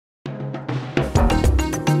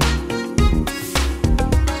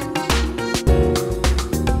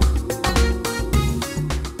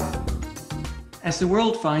As the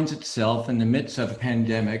world finds itself in the midst of a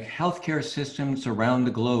pandemic, healthcare systems around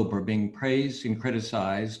the globe are being praised and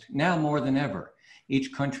criticized now more than ever.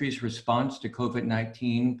 Each country's response to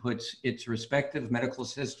COVID-19 puts its respective medical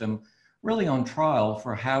system really on trial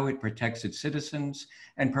for how it protects its citizens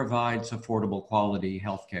and provides affordable quality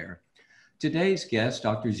healthcare. Today's guest,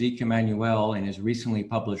 Dr. Ezekiel Emanuel, in his recently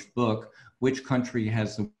published book, Which Country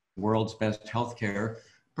Has the World's Best Healthcare,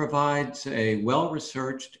 provides a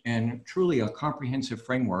well-researched and truly a comprehensive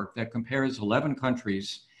framework that compares 11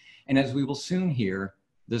 countries. And as we will soon hear,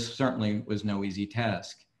 this certainly was no easy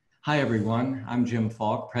task. Hi, everyone. I'm Jim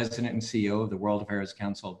Falk, President and CEO of the World Affairs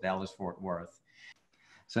Council of Dallas-Fort Worth.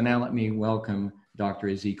 So now let me welcome Dr.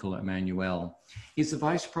 Ezekiel Emanuel. He's the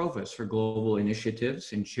Vice Provost for Global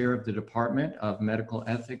Initiatives and Chair of the Department of Medical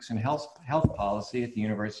Ethics and Health Policy at the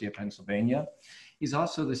University of Pennsylvania. He's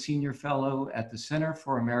also the Senior Fellow at the Center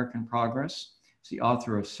for American Progress. He's the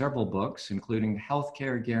author of several books, including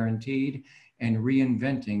Healthcare Guaranteed and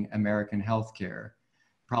Reinventing American Healthcare.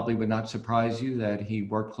 Probably would not surprise you that he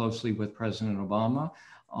worked closely with President Obama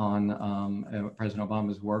on President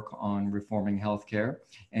Obama's work on reforming healthcare.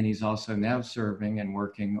 And he's also now serving and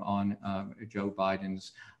working on Joe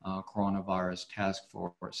Biden's coronavirus task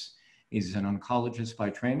force. He's an oncologist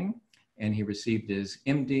by training, and he received his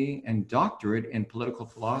MD and doctorate in political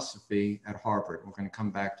philosophy at Harvard. We're going to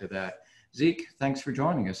come back to that. Zeke, thanks for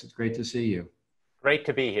joining us. It's great to see you. Great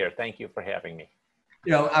to be here. Thank you for having me.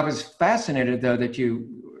 You know, I was fascinated, though, that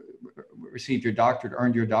you received your doctorate,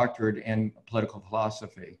 earned your doctorate in political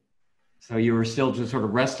philosophy. So you were still just sort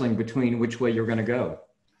of wrestling between which way you're going to go.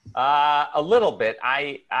 A little bit.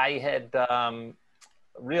 I had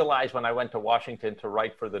realized when I went to Washington to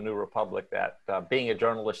write for the New Republic that being a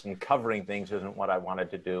journalist and covering things isn't what I wanted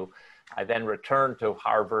to do. I then returned to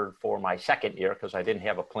Harvard for my second year because I didn't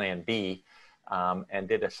have a plan B, and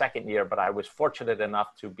did a second year, but I was fortunate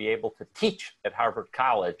enough to be able to teach at Harvard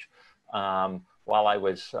College while I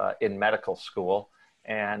was in medical school.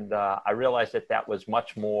 And I realized that that was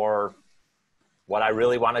much more what I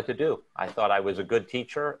really wanted to do. I thought I was a good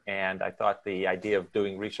teacher, and I thought the idea of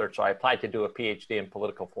doing research, so I applied to do a PhD in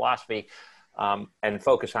political philosophy and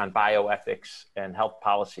focus on bioethics and health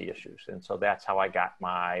policy issues. And so that's how I got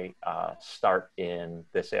my start in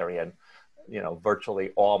this area. And, you know, virtually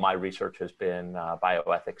all my research has been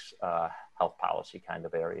bioethics, health policy kind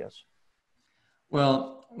of areas.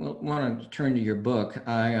 Well, I want to turn to your book.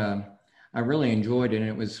 I really enjoyed it, and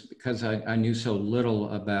it was because I knew so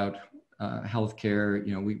little about healthcare.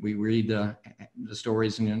 You know, we read the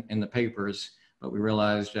stories in the papers, but we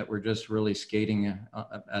realized that we're just really skating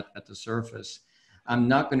at the surface. I'm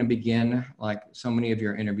not going to begin, like so many of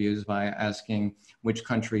your interviews, by asking which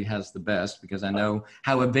country has the best, because I know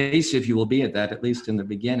how evasive you will be at least in the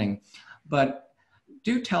beginning. But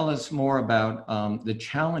do tell us more about the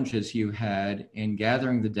challenges you had in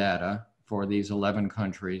gathering the data for these 11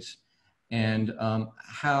 countries, and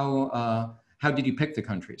how did you pick the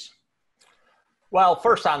countries? Well,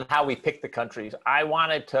 first on how we picked the countries, I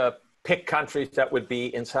wanted to pick countries that would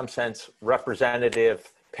be, in some sense,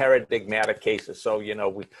 representative, paradigmatic cases. So, you know,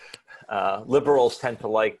 we liberals tend to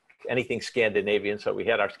like anything Scandinavian. So we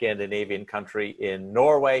had our Scandinavian country in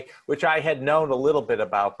Norway, which I had known a little bit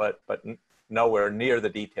about, but nowhere near the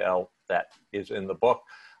detail that is in the book.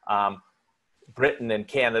 Britain and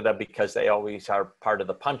Canada, because they always are part of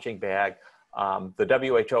the punching bag.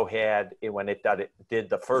 The WHO had, when it did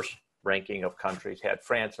the first ranking of countries, had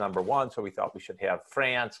France #1, so we thought we should have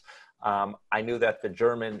France. I knew that the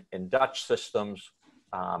German and Dutch systems,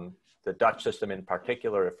 the Dutch system in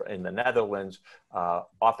particular in the Netherlands,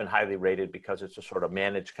 often highly rated because it's a sort of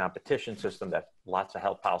managed competition system that lots of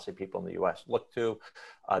health policy people in the US look to.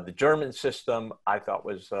 The German system I thought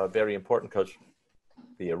was very important because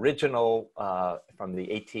the original from the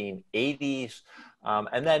 1880s.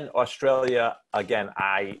 And then Australia, again,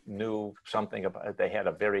 I knew something about, they had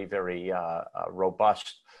a very, very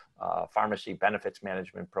robust pharmacy benefits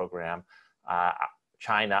management program.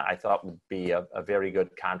 China, I thought, would be a very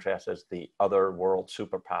good contrast as the other world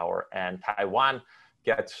superpower. And Taiwan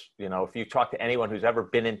gets, you know, if you talk to anyone who's ever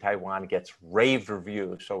been in Taiwan, gets rave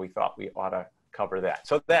reviews. So we thought we ought to cover that.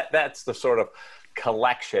 So that's the sort of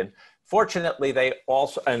collection. Fortunately, they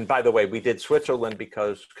also, and by the way, we did Switzerland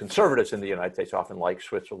because conservatives in the United States often like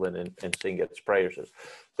Switzerland and seeing its praises.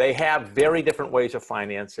 They have very different ways of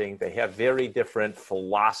financing. They have very different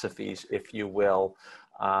philosophies, if you will.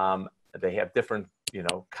 They have different, you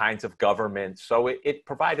know, kinds of government. So it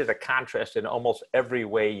provided a contrast in almost every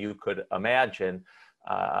way you could imagine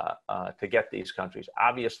to get these countries.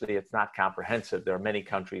 Obviously, it's not comprehensive. There are many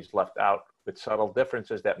countries left out with subtle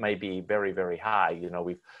differences that may be very, very high. You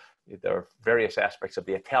know, there are various aspects of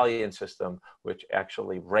the Italian system which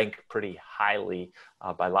actually rank pretty highly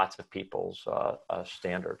by lots of people's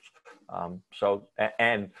standards.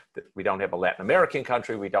 And we don't have a Latin American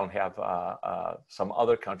country. We don't have some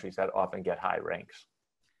other countries that often get high ranks.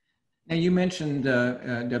 Now, you mentioned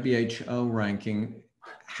WHO ranking.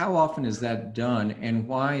 How often is that done, and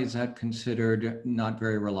why is that considered not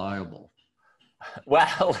very reliable?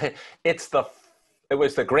 Well, it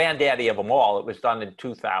was the granddaddy of them all. It was done in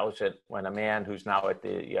 2000 when a man who's now at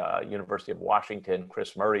the University of Washington,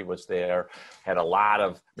 Chris Murray, was there, had a lot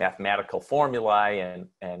of mathematical formulae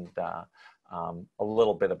and a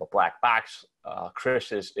little bit of a black box.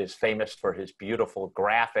 Chris is famous for his beautiful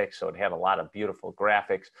graphics, so it had a lot of beautiful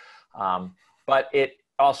graphics. But it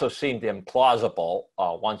also seemed implausible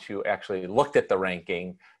once you actually looked at the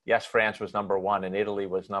ranking. Yes, France was number 1 and Italy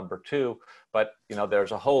was number 2, but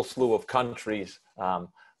there's a whole slew of countries,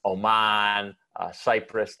 Oman,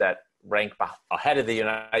 Cyprus, that rank ahead of the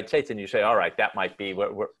United States, and you say, all right, that might be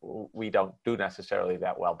we don't do necessarily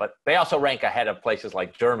that well. But they also rank ahead of places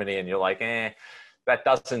like Germany, and you're like, that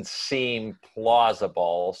doesn't seem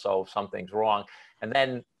plausible, so something's wrong. And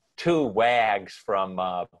then 2 wags from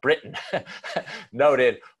Britain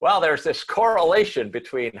noted, well, there's this correlation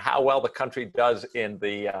between how well the country does in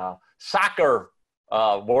the soccer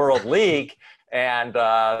World League and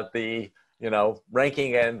the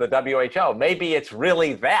ranking in the WHO. Maybe it's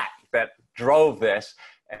really that drove this.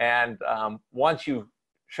 And once you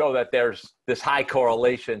show that there's this high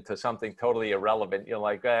correlation to something totally irrelevant, you're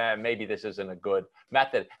like, maybe this isn't a good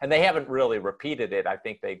method. And they haven't really repeated it. I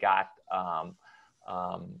think they got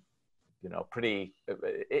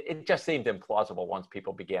it just seemed implausible once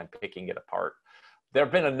people began picking it apart. There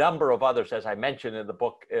have been a number of others, as I mentioned in the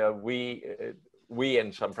book. We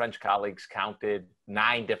and some French colleagues counted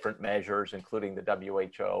 9 different measures, including the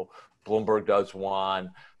WHO. Bloomberg does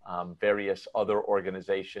one. Various other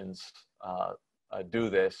organizations do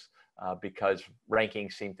this because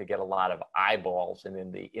rankings seem to get a lot of eyeballs, and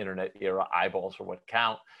in the internet era, eyeballs are what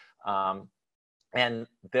count. And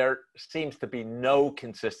there seems to be no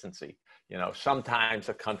consistency. Sometimes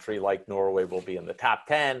a country like Norway will be in the top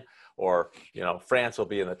 10, or France will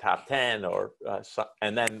be in the top 10,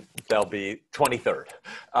 and then they'll be 23rd.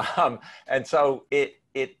 And so it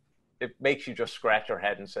makes you just scratch your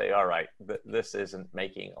head and say, all right, this isn't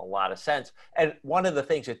making a lot of sense. And one of the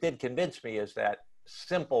things that did convince me is that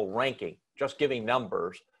simple ranking, just giving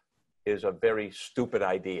numbers, is a very stupid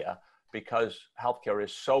idea, because healthcare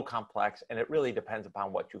is so complex and it really depends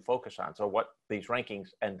upon what you focus on. So what these rankings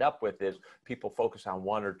end up with is people focus on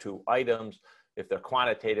 1 or 2 items. If they're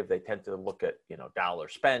quantitative, they tend to look at,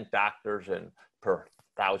 dollars spent, doctors, and per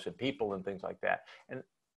 1,000 people and things like that. And,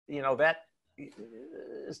 that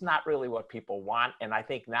is not really what people want. And I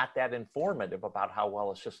think not that informative about how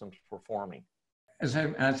well a system's performing. As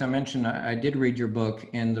I mentioned, I did read your book,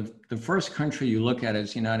 and the first country you look at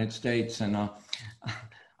is the United States. And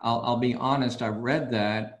I'll be honest, I read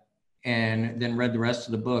that and then read the rest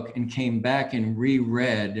of the book and came back and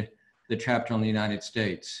reread the chapter on the United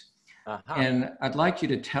States. And I'd like you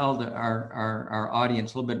to tell our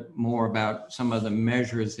audience a little bit more about some of the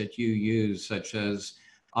measures that you use, such as,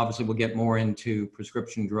 obviously we'll get more into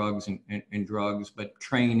prescription drugs and drugs, but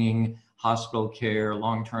training, hospital care,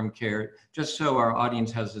 long-term care, just so our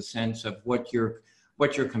audience has a sense of what you're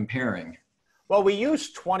comparing. Well, we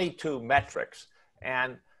use 22 metrics,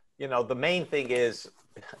 and the main thing is,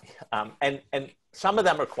 and some of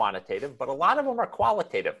them are quantitative, but a lot of them are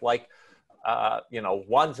qualitative, like,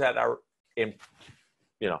 ones that are in,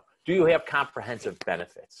 do you have comprehensive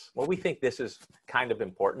benefits? Well, we think this is kind of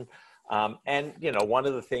important. And, one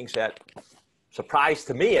of the things that surprised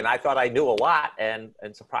to me, and I thought I knew a lot, and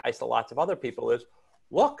surprised to lots of other people, is,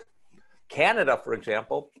 look, Canada, for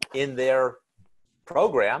example, in their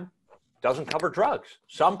program doesn't cover drugs.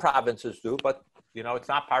 Some provinces do, but it's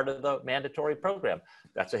not part of the mandatory program.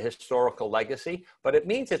 That's a historical legacy, but it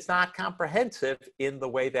means it's not comprehensive in the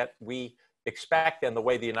way that we expect, and the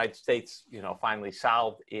way the United States, finally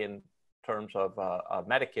solved in terms of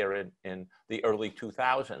Medicare in the early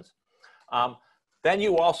 2000s. Then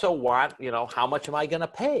you also want, how much am I going to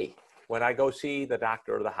pay when I go see the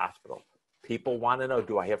doctor or the hospital? People want to know,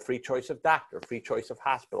 do I have free choice of doctor, free choice of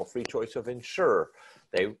hospital, free choice of insurer?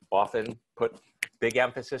 They often put big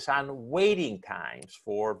emphasis on waiting times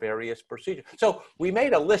for various procedures. So we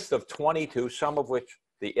made a list of 22, some of which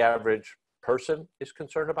the average person is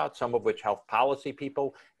concerned about, some of which health policy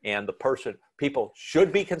people and people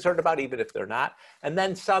should be concerned about, even if they're not. And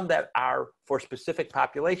then some that are for specific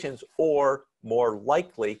populations, or more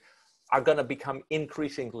likely are going to become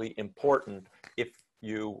increasingly important if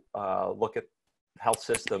you look at health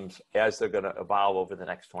systems as they're going to evolve over the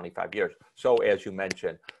next 25 years. So as you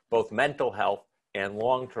mentioned, both mental health and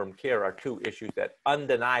long-term care are two issues that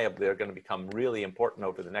undeniably are going to become really important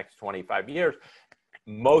over the next 25 years.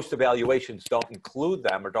 Most evaluations don't include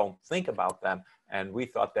them or don't think about them, and we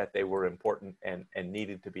thought that they were important and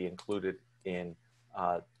needed to be included in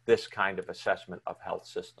this kind of assessment of health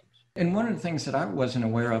systems. And one of the things that I wasn't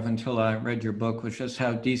aware of until I read your book was just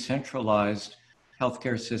how decentralized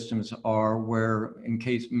healthcare systems are, where in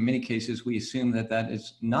many cases we assume that that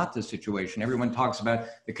is not the situation. Everyone talks about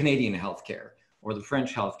the Canadian healthcare or the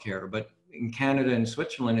French healthcare, but in Canada and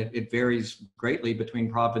Switzerland, it varies greatly between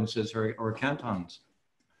provinces or cantons.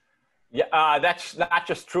 Yeah, that's not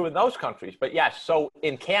just true in those countries, but yes. So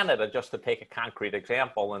in Canada, just to take a concrete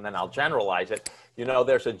example, and then I'll generalize it,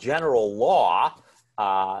 there's a general law,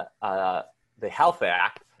 the Health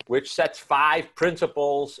Act, which sets 5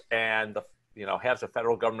 principles and has the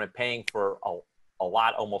federal government paying for a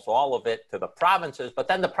lot, almost all of it, to the provinces. But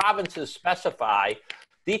then the provinces specify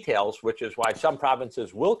details, which is why some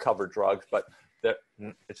provinces will cover drugs, but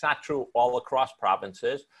it's not true all across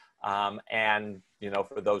provinces. And,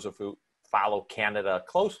 for those of who follow Canada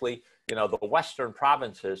closely, the Western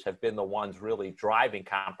provinces have been the ones really driving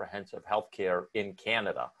comprehensive healthcare in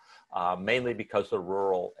Canada, mainly because they're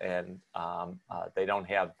rural and they don't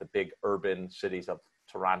have the big urban cities of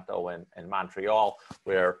Toronto and Montreal,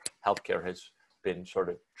 where healthcare has been sort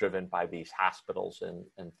of driven by these hospitals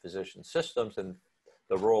and physician systems, and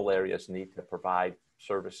the rural areas need to provide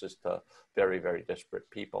services to very, very disparate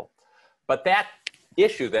people. But that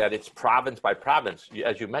issue that it's province by province,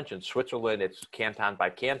 as you mentioned, Switzerland, it's canton by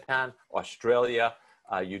canton. Australia,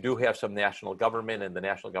 you do have some national government, and the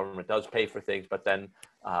national government does pay for things, but then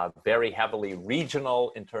very heavily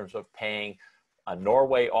regional in terms of paying.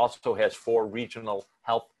 Norway also has 4 regional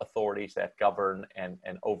health authorities that govern and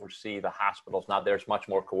oversee the hospitals. Now, there's much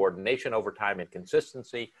more coordination over time and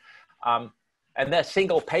consistency. And that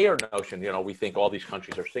single payer notion, we think all these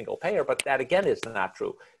countries are single payer, but that again is not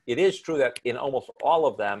true. It is true that in almost all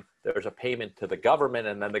of them, there's a payment to the government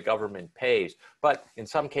and then the government pays. But in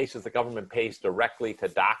some cases, the government pays directly to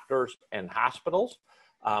doctors and hospitals.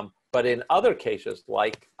 But in other cases,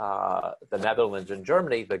 like the Netherlands and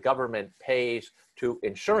Germany, the government pays to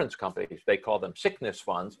insurance companies. They call them sickness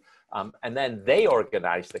funds. And then they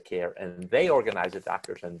organize the care, and they organize the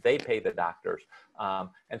doctors, and they pay the doctors.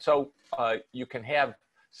 And so you can have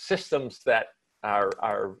systems that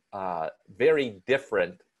are very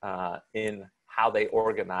different in how they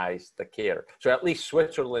organize the care. So at least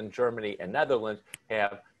Switzerland, Germany, and Netherlands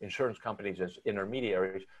have insurance companies as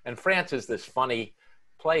intermediaries. And France is this funny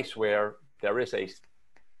place where there is a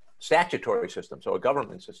statutory system, so a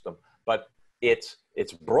government system, but it's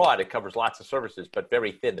broad. It covers lots of services, but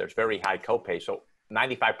very thin. There's very high copay. So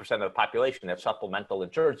 95% of the population have supplemental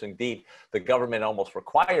insurance. Indeed, the government almost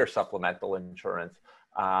requires supplemental insurance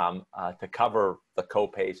to cover the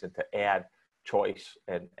copays and to add choice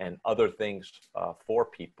and other things for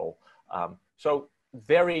people. So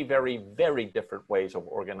very, very, very different ways of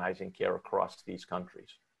organizing care across these countries.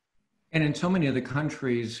 And in so many of the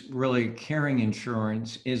countries, really carrying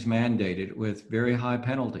insurance is mandated with very high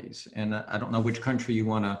penalties. And I don't know which country you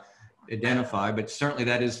want to identify, but certainly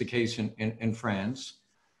that is the case in France.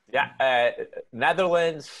 Yeah,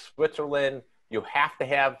 Netherlands, Switzerland, you have to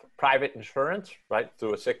have private insurance, right,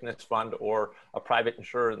 through a sickness fund or a private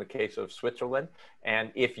insurer in the case of Switzerland.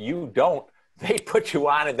 And if you don't, they put you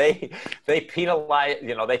on and they penalize,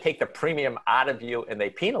 they take the premium out of you and they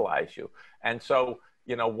penalize you. And so,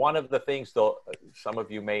 one of the things, though, some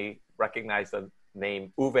of you may recognize the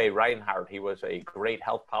name Uwe Reinhardt. He was a great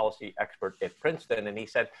health policy expert at Princeton. And he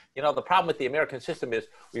said, the problem with the American system is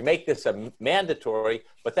we make this a mandatory,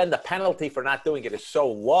 but then the penalty for not doing it is so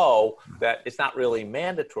low that it's not really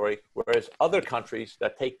mandatory. Whereas other countries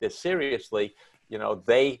that take this seriously,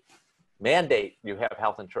 they mandate you have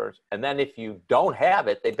health insurance. And then if you don't have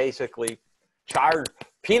it, they basically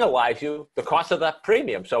penalize you the cost of the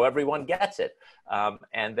premium. So everyone gets it.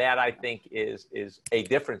 And that, I think, is a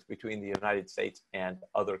difference between the United States and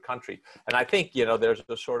other countries. And I think, there's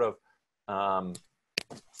a sort of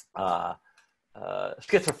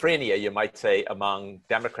schizophrenia, you might say, among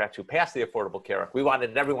Democrats who passed the Affordable Care Act. We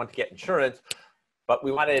wanted everyone to get insurance, but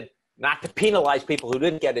we wanted not to penalize people who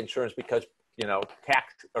didn't get insurance because,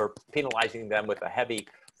 tax or penalizing them with a heavy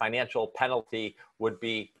financial penalty would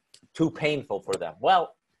be too painful for them.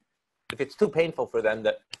 Well, if it's too painful for them,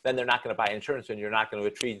 then they're not going to buy insurance and you're not going to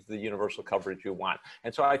achieve the universal coverage you want.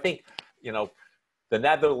 And so I think, the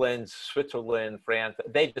Netherlands, Switzerland, France,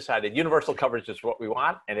 they decided universal coverage is what we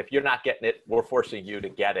want. And if you're not getting it, we're forcing you to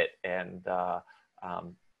get it. And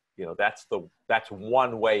that's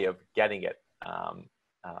one way of getting it.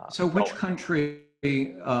 So which Going. country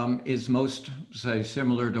is most, say,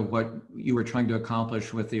 similar to what you were trying to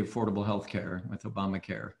accomplish with the affordable health care, with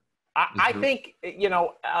Obamacare? I think,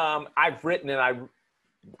 I've written, and I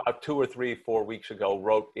about 2 or 3, 4 weeks ago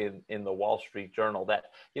wrote in the Wall Street Journal that,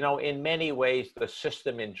 in many ways, the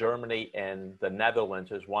system in Germany and the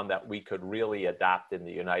Netherlands is one that we could really adopt in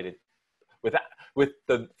the with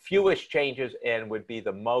the fewest changes, and would be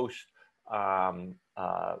the most,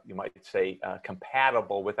 you might say,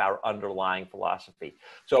 compatible with our underlying philosophy.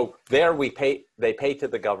 So there they pay to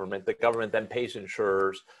the government then pays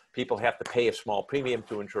insurers. People have to pay a small premium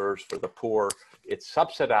to insurers. For the poor, it's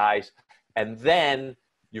subsidized. And then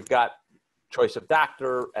you've got choice of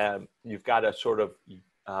doctor, and you've got a sort of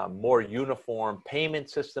more uniform payment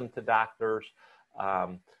system to doctors.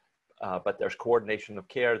 But there's coordination of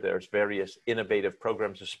care. There's various innovative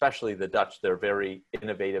programs, especially the Dutch. They're very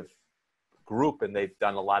innovative group, and they've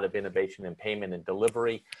done a lot of innovation in payment and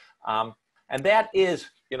delivery. And that is,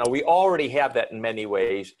 we already have that in many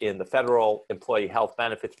ways in the federal employee health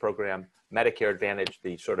benefits program, Medicare Advantage,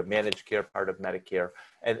 the sort of managed care part of Medicare.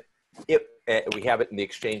 And we have it in the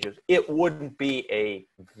exchanges. It wouldn't be a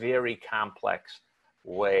very complex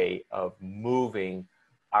way of moving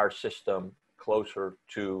our system closer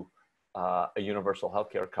to a universal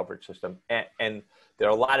healthcare coverage system. And there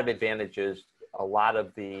are a lot of advantages. A lot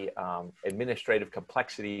of the administrative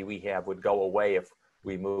complexity we have would go away if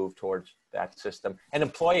we move towards that system. And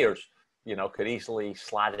employers, could easily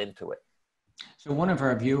slot into it. So one of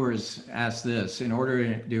our viewers asked this: in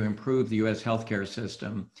order to improve the U.S. healthcare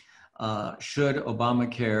system, should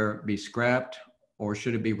Obamacare be scrapped or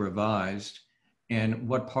should it be revised? And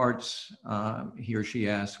what parts, he or she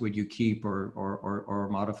asked, would you keep or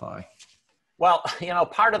modify? Well,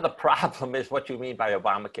 part of the problem is what you mean by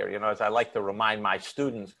Obamacare. As I like to remind my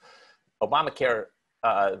students, Obamacare,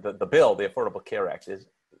 the bill, the Affordable Care Act, is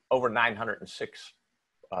over 906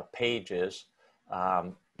 pages,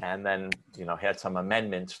 and then, had some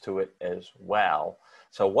amendments to it as well.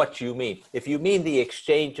 So what you mean? If you mean the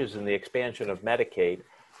exchanges and the expansion of Medicaid,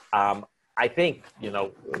 I think,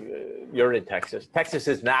 you're in Texas. Texas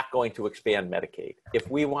is not going to expand Medicaid. If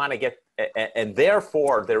we want to get, and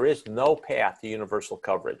therefore there is no path to universal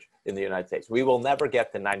coverage in the United States. We will never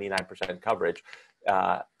get to 99% coverage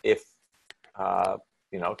if,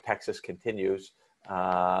 Texas continues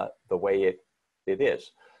the way it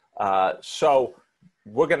is. So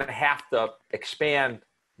we're going to have to expand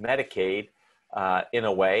Medicaid in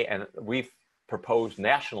a way, and we've proposed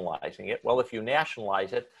nationalizing it. Well, if you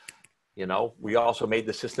nationalize it, we also made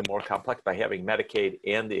the system more complex by having Medicaid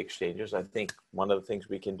and the exchanges. I think one of the things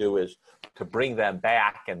we can do is to bring them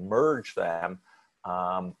back and merge them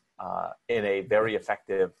in a very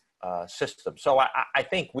effective system. So I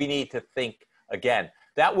think we need to think again.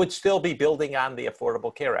 That would still be building on the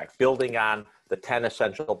Affordable Care Act, building on the 10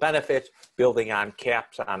 essential benefits, building on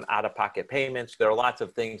caps on out-of-pocket payments. There are lots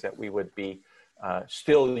of things that we would be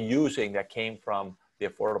still using that came from the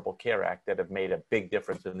Affordable Care Act that have made a big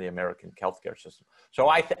difference in the American healthcare system. So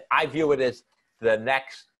I view it as the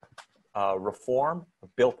next reform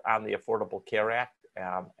built on the Affordable Care Act,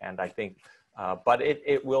 and I think, but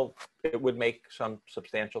it would make some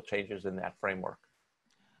substantial changes in that framework.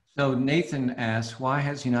 So Nathan asks, why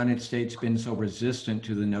has the United States been so resistant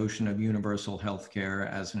to the notion of universal health care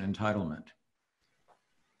as an entitlement?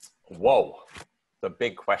 Whoa, the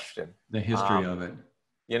big question. The history of it.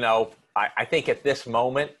 I think at this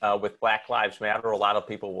moment with Black Lives Matter, a lot of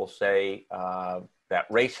people will say that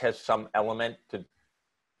race has some element to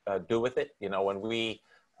do with it. When we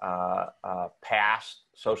passed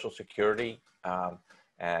Social Security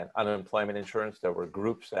and unemployment insurance, there were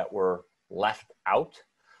groups that were left out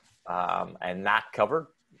and not covered,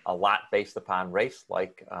 a lot based upon race,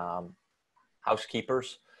 like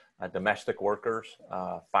housekeepers, domestic workers,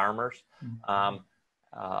 farmers. Mm-hmm.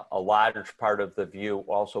 A large part of the view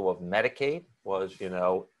also of Medicaid was,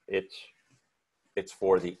 it's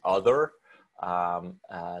for the other.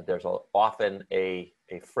 There's often a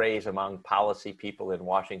phrase among policy people in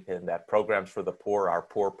Washington that programs for the poor are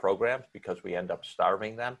poor programs because we end up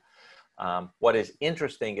starving them. What is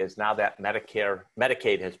interesting is now that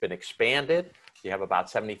Medicaid has been expanded, you have about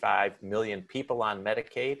 75 million people on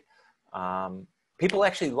Medicaid. People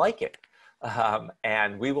actually like it.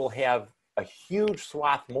 And we will have a huge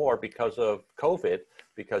swath more because of COVID,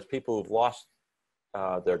 because people who've lost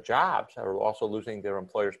their jobs are also losing their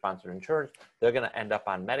employer-sponsored insurance. They're going to end up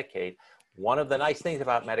on Medicaid. One of the nice things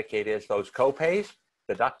about Medicaid is those co-pays,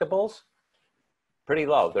 deductibles, pretty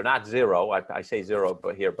low. They're not zero. I say zero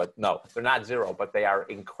but here, but no, they're not zero, but they are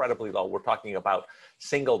incredibly low. We're talking about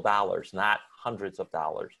single dollars, not hundreds of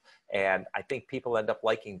dollars. And I think people end up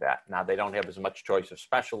liking that. Now, they don't have as much choice of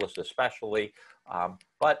specialists, especially,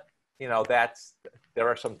 but you know, there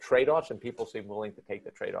are some trade-offs, and people seem willing to take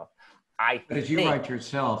the trade-off. But as you write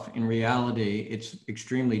yourself, in reality, it's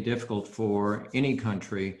extremely difficult for any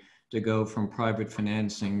country to go from private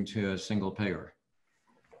financing to a single payer.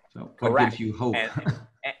 So what gives you hope?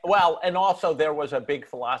 And also there was a big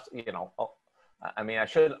philosophy, you know, I mean, I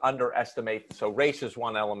shouldn't underestimate. So race is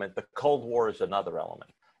one element. The Cold War is another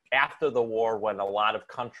element. After the war, when a lot of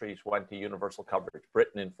countries went to universal coverage,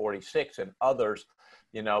 Britain in 46 and others,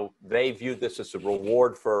 you know, they viewed this as a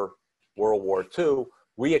reward for World War II.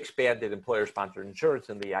 We expanded employer-sponsored insurance,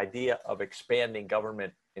 and the idea of expanding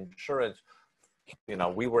government insurance, you know,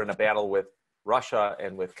 we were in a battle with Russia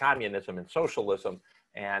and with communism and socialism,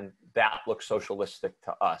 and that looked socialistic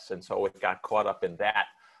to us. And so it got caught up in that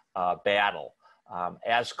battle.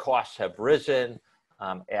 As costs have risen,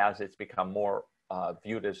 as it's become more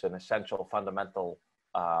viewed as an essential, fundamental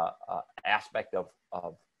aspect of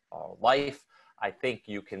life, I think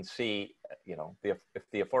you can see, you know, if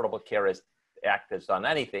the Affordable Care Act has done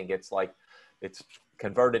anything, it's like it's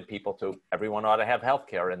converted people to everyone ought to have health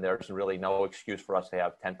care, and there's really no excuse for us to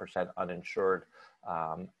have 10% uninsured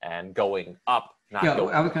and going up. I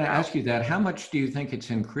was going to ask you that. How much do you think it's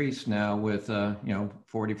increased now with, you know,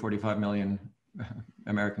 45 million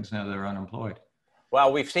Americans now that are unemployed?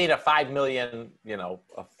 Well, we've seen a 5 million, you know,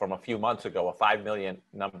 from a few months ago, a 5 million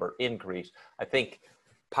number increase. I think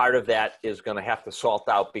part of that is going to have to salt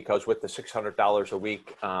out, because with the $600 a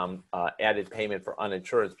week added payment for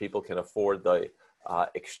uninsurance, people can afford the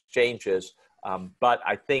exchanges. But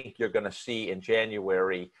I think you're going to see in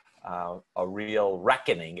January a real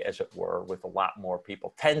reckoning, as it were, with a lot more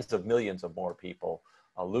people, tens of millions of more people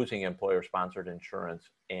losing employer-sponsored insurance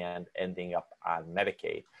and ending up on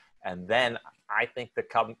Medicaid. And then I think the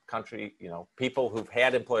country, you know, people who've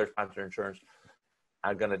had employer-sponsored insurance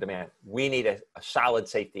are going to demand, we need a solid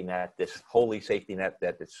safety net. This holy safety net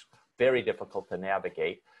that is very difficult to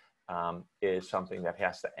navigate is something that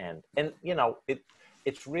has to end. And, you know,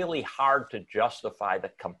 it's really hard to justify the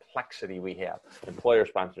complexity we have.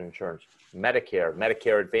 Employer-sponsored insurance, Medicare,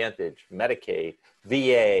 Medicare Advantage, Medicaid,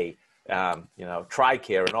 VA, you know,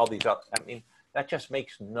 TRICARE, and all these other, I mean, that just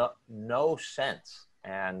makes no sense.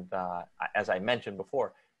 And as I mentioned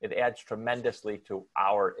before, it adds tremendously to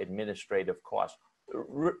our administrative costs,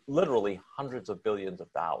 literally hundreds of billions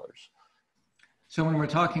of dollars. So when we're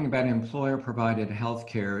talking about employer-provided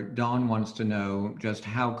healthcare, Don wants to know just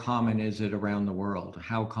how common is it around the world?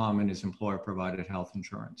 How common is employer-provided health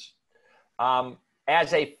insurance?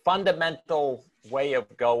 As a fundamental way of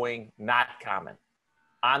going, not common.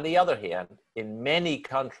 On the other hand, in many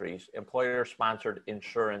countries, employer-sponsored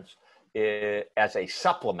insurance as a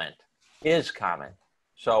supplement is common.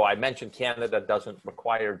 So I mentioned Canada doesn't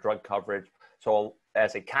require drug coverage. So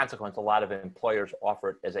as a consequence, a lot of employers offer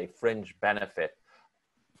it as a fringe benefit,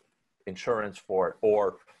 insurance for it,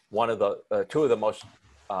 or one of the two of the most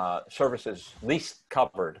services least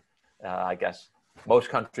covered, I guess most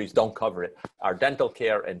countries don't cover it, are dental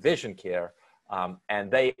care and vision care.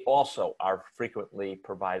 And they also are frequently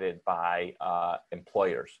provided by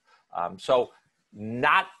employers. So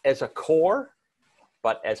not as a core,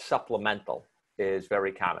 but as supplemental is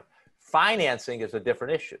very common. Financing is a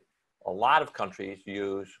different issue. A lot of countries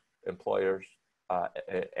use employers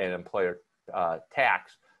and employer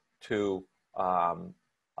tax to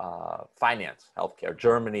finance healthcare.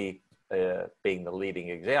 Germany being the leading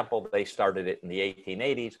example, they started it in the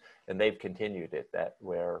 1880s, and they've continued it, that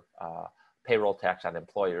where payroll tax on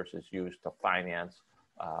employers is used to finance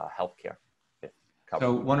healthcare.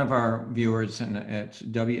 So one of our viewers, and it's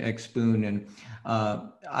W.X. Spoon, and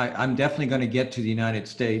I'm definitely going to get to the United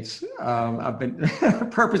States. I've been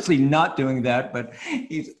purposely not doing that, but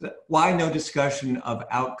why no discussion of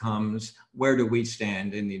outcomes? Where do we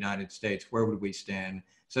stand in the United States? Where would we stand?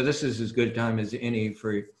 So this is as good a time as any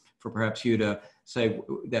for perhaps you to say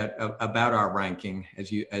that about our ranking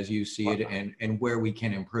as you see it, and where we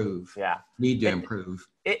can improve. Yeah, need to improve.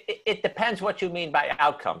 It depends what you mean by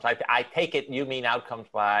outcomes. I take it you mean outcomes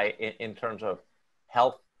by in terms of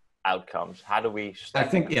health outcomes. How do we?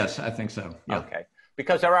 Yes, I think so. Yeah. Okay,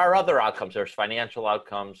 because there are other outcomes. There's financial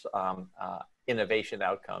outcomes, innovation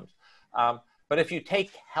outcomes. But if you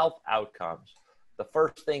take health outcomes, the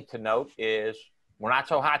first thing to note is we're not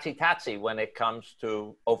so hotsy-totsy when it comes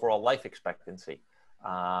to overall life expectancy.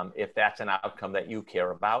 If that's an outcome that you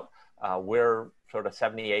care about, We're sort of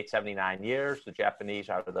 78, 79 years. The Japanese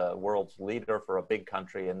are the world's leader for a big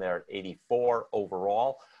country, and they're at 84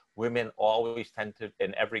 overall. Women always tend to,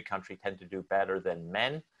 in every country, tend to do better than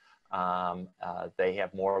men. They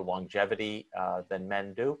have more longevity than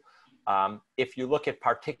men do. If you look at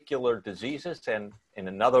particular diseases, and in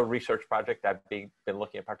another research project, I've been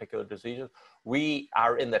looking at particular diseases, we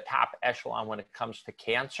are in the top echelon when it comes to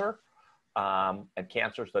cancer, and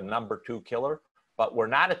cancer is the #2 killer, but we're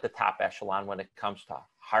not at the top echelon when it comes to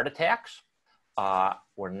heart attacks.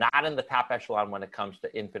 We're not in the top echelon when it comes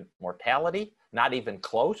to infant mortality, not even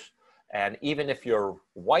close. And even if you're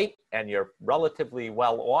white and you're relatively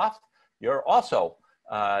well off, you're also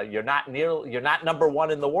you're not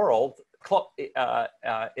 #1 in the world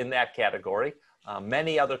in that category.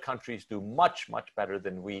 Many other countries do much better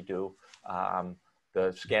than we do.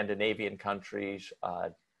 The Scandinavian countries,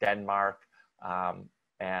 Denmark.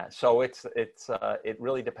 So it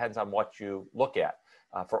really depends on what you look at.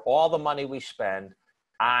 For all the money we spend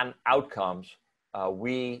on outcomes,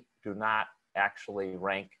 we do not actually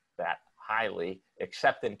rank that highly,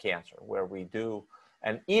 except in cancer, where we do.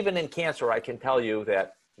 And even in cancer, I can tell you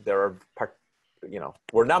that there are,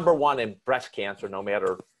 we're #1 in breast cancer, no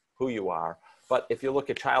matter who you are. But if you look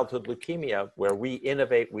at childhood leukemia, where we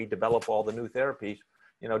innovate, we develop all the new therapies,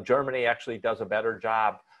 Germany actually does a better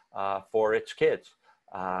job for its kids.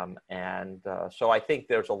 So I think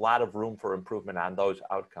there's a lot of room for improvement on those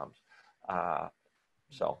outcomes.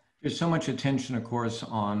 There's so much attention, of course,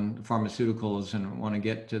 on pharmaceuticals, and I want to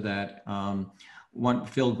get to that.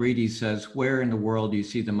 Phil Greedy says, where in the world do you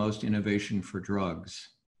see the most innovation for drugs?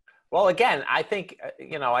 Well, again, I think,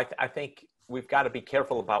 I think we've got to be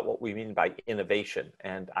careful about what we mean by innovation.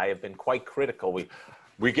 And I have been quite critical.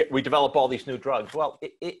 We develop all these new drugs. Well,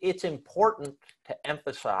 it's important to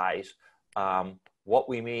emphasize what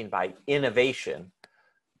we mean by innovation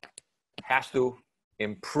has to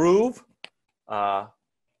improve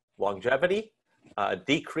longevity,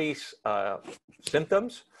 decrease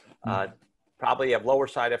symptoms, probably have lower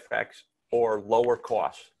side effects or lower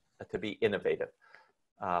costs to be innovative.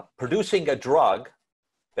 Producing a drug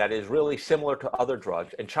that is really similar to other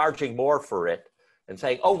drugs and charging more for it and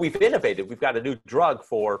saying, oh, we've innovated. We've got a new drug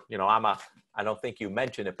for, I don't think you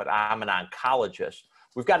mentioned it, but I'm an oncologist.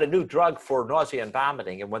 We've got a new drug for nausea and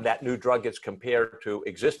vomiting. And when that new drug is compared to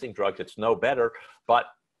existing drugs, it's no better, but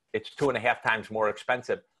it's 2.5 times more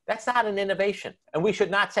expensive. That's not an innovation. And we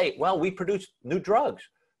should not say, well, we produced new drugs.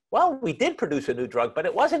 Well, we did produce a new drug, but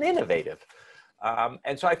it wasn't innovative.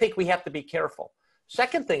 And so I think we have to be careful.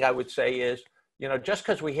 Second thing I would say is, just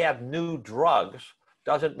because we have new drugs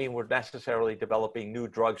doesn't mean we're necessarily developing new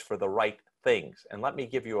drugs for the right things. And let me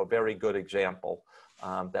give you a very good example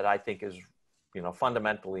that I think is,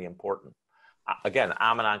 fundamentally important. Again,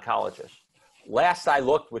 I'm an oncologist. Last I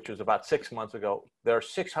looked, which was about 6 months ago, there are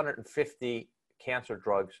 650 cancer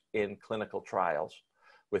drugs in clinical trials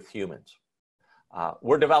with humans.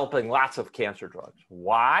 We're developing lots of cancer drugs.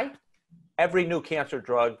 Why? Every new cancer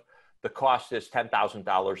drug, the cost is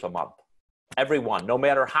 $10,000 a month. Every one, no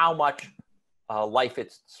matter how much life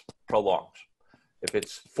it prolongs. If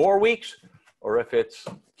it's 4 weeks or if it's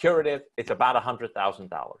curative, it's about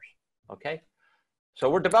 $100,000, okay? So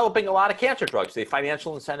we're developing a lot of cancer drugs. The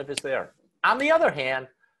financial incentive is there. On the other hand,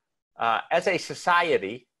 as a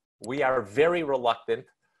society, we are very reluctant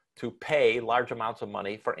to pay large amounts of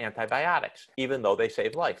money for antibiotics, even though they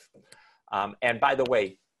save life. And by the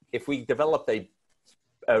way, if we developed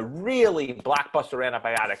a really blockbuster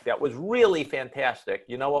antibiotic that was really fantastic,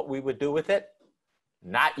 you know what we would do with it?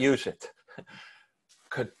 Not use it.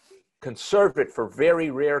 Could conserve it for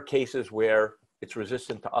very rare cases where it's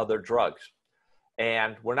resistant to other drugs.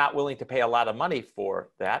 And we're not willing to pay a lot of money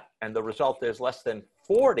for that. And the result is less than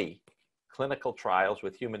 40 clinical trials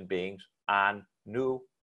with human beings on new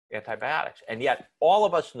antibiotics. And yet all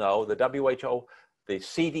of us know the WHO, the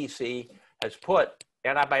CDC has put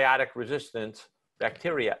antibiotic resistance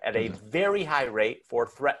bacteria at a very high rate for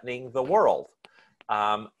threatening the world.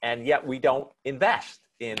 And yet we don't invest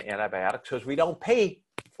in antibiotics because we don't pay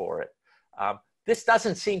for it. This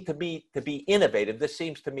doesn't seem to be innovative. This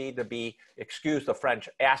seems to me to be, excuse the French,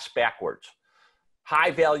 ass backwards. High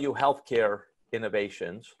value healthcare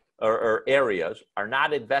innovations or areas are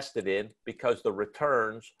not invested in because the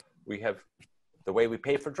returns the way we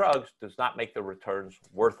pay for drugs does not make the returns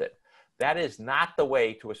worth it. That is not the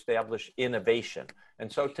way to establish innovation.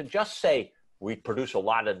 And so to just say we produce a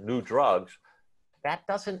lot of new drugs, that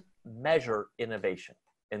doesn't measure innovation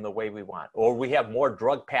in the way we want. Or we have more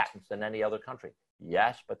drug patents than any other country.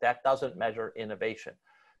 Yes, but that doesn't measure innovation.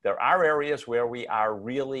 There are areas where we are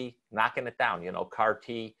really knocking it down. CAR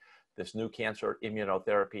T, this new cancer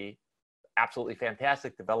immunotherapy, absolutely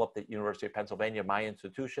fantastic, developed at University of Pennsylvania, my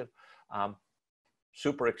institution.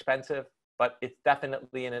 Super expensive, but it's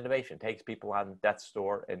definitely an innovation. Takes people on death's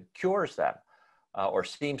door and cures them, or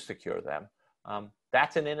seems to cure them.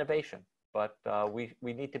 That's an innovation, but we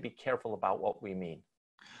need to be careful about what we mean.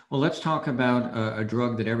 Well, let's talk about a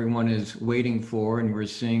drug that everyone is waiting for, and we're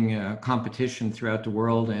seeing competition throughout the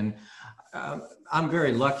world. And I'm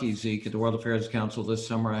very lucky, Zeke, at the World Affairs Council this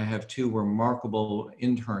summer. I have two remarkable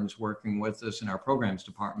interns working with us in our programs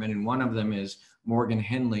department, and one of them is Morgan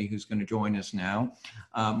Henley, who's going to join us now.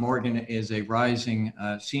 Morgan is a rising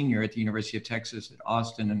senior at the University of Texas at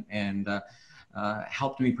Austin, and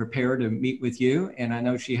helped me prepare to meet with you. And I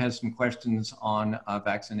know she has some questions on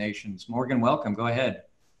vaccinations. Morgan, welcome. Go ahead.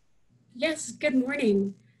 Yes, good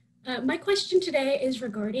morning. My question today is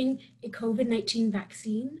regarding a COVID-19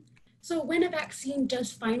 vaccine. So when a vaccine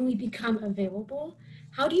does finally become available,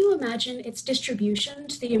 how do you imagine its distribution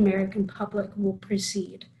to the American public will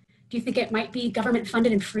proceed? Do you think it might be government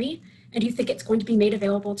funded and free? And do you think it's going to be made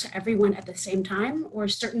available to everyone at the same time, or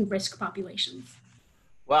certain risk populations?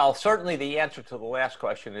 Well, certainly the answer to the last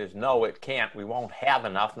question is no, it can't. We won't have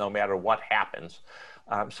enough no matter what happens.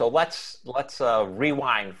 So let's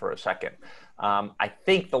rewind for a second. I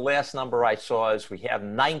think the last number I saw is we have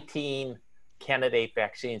 19 candidate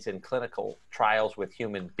vaccines in clinical trials with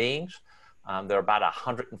human beings. There are about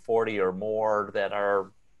 140 or more that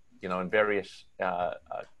are, in various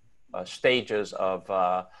stages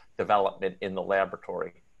of development in the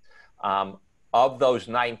laboratory. Of those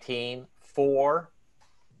 19, 4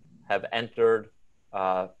 have entered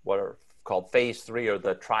what are called phase 3, or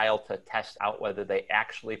the trial to test out whether they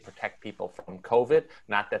actually protect people from COVID,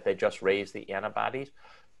 not that they just raise the antibodies.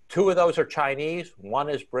 2 of those are Chinese, 1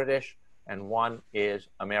 is British, and 1 is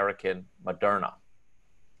American Moderna.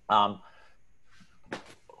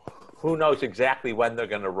 Who knows exactly when they're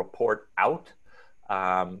going to report out?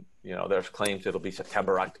 There's claims it'll be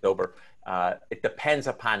September, October. It depends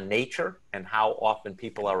upon nature and how often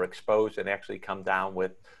people are exposed and actually come down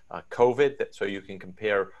with COVID, so you can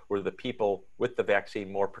compare, were the people with the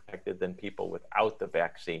vaccine more protected than people without the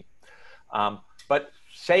vaccine. But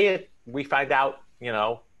say we find out,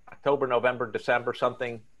 October, November, December,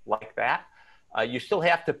 something like that, you still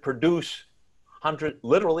have to produce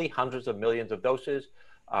literally hundreds of millions of doses.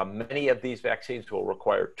 Many of these vaccines will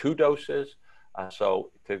require 2 doses.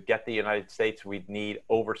 So to get the United States, we'd need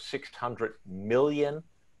over 600 million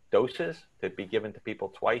doses to be given to people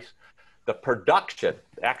twice. The production,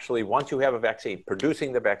 actually, once you have a vaccine,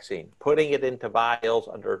 producing the vaccine, putting it into vials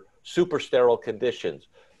under super sterile conditions,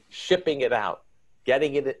 shipping it out,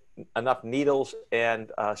 getting it enough needles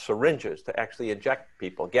and syringes to actually inject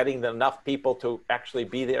people, getting enough people to actually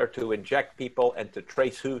be there to inject people and to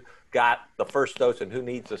trace who got the first dose and who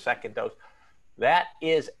needs the second dose. That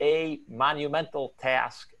is a monumental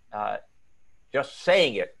task. Just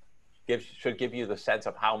saying it should give you the sense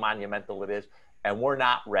of how monumental it is, and we're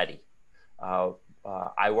not ready.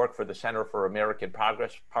 I work for the Center for American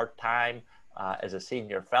Progress part-time as a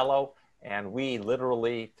senior fellow, and we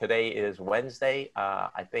literally, today is Wednesday,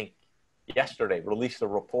 I think yesterday, released a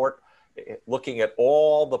report looking at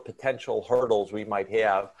all the potential hurdles we might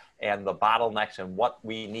have and the bottlenecks and what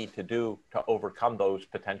we need to do to overcome those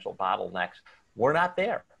potential bottlenecks. We're not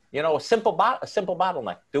there. A simple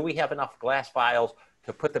bottleneck. Do we have enough glass vials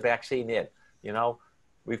to put the vaccine in?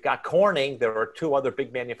 We've got Corning. There are 2 other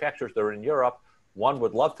big manufacturers. They're in Europe. One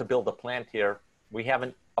would love to build a plant here. We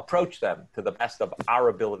haven't approached them to the best of our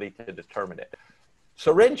ability to determine it.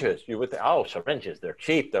 Syringes, you would think, oh, syringes, they're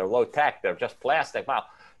cheap, they're low tech, they're just plastic. Wow.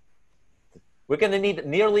 We're going to need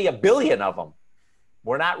nearly 1 billion of them.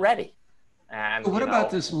 We're not ready. And what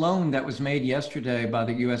about this loan that was made yesterday by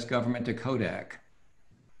the U.S. government to Kodak?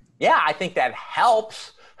 Yeah, I think that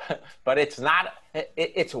helps, but it's not.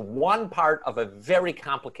 It's one part of a very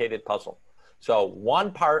complicated puzzle. So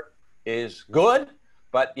one part is good,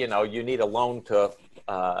 but you need a loan to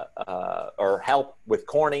or help with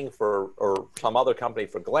Corning or some other company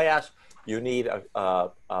for glass. You need a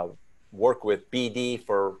work with BD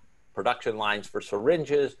for production lines for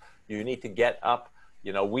syringes. You need to get up.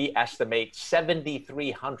 We estimate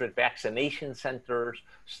 7,300 vaccination centers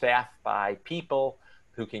staffed by people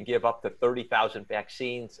who can give up to 30,000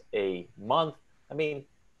 vaccines a month. I mean,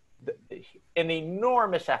 an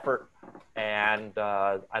enormous effort, and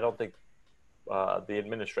I don't think the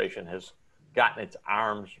administration has gotten its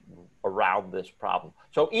arms around this problem.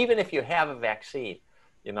 So even if you have a vaccine,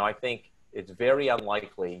 I think it's very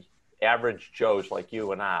unlikely average Joes like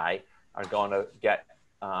you and I are going to get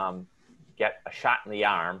a shot in the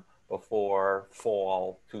arm before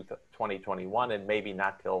fall 2021, and maybe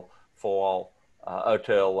not till fall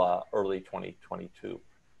until early 2022.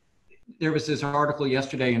 There was this article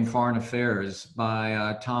yesterday in Foreign Affairs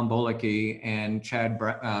by Tom Bollicki and Chad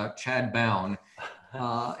Bown,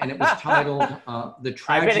 and it was titled "The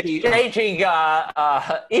Tragedy." I've been exchanging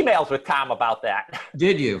emails with Tom about that.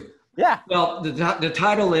 Did you? Yeah. Well, the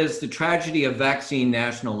title is "The Tragedy of Vaccine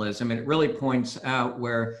Nationalism," and it really points out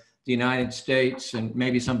where the United States, and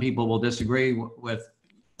maybe some people will disagree with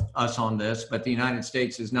us on this, but the United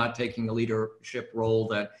States is not taking the leadership role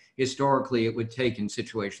that historically it would take in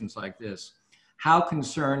situations like this. How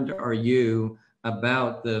concerned are you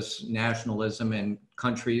about this nationalism and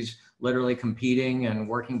countries literally competing and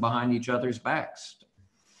working behind each other's backs?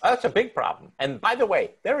 That's a big problem. And by the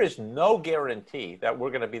way, there is no guarantee that we're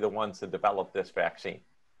going to be the ones to develop this vaccine.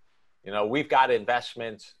 You know, we've got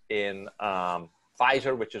investments in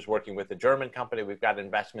Pfizer, which is working with a German company. We've got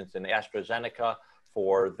investments in AstraZeneca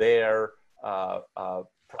for their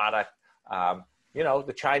product. You know,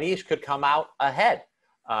 the Chinese could come out ahead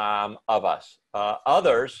of us.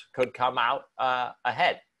 Others could come out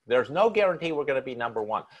ahead. There's no guarantee we're going to be number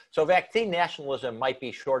one. So vaccine nationalism might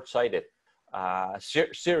be short-sighted,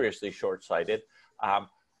 seriously short-sighted.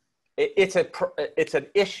 It's an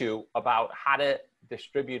issue about how to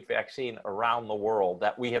distribute vaccine around the world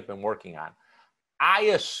that we have been working on. I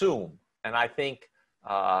assume, and I think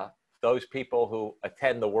those people who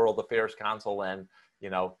attend the World Affairs Council, and you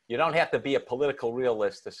know, you don't have to be a political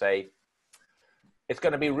realist to say it's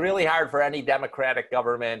going to be really hard for any democratic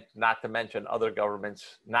government, not to mention other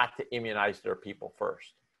governments, not to immunize their people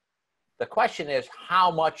first. The question is, how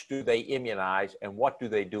much do they immunize and what do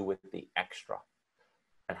they do with the extra?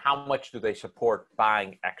 And how much do they support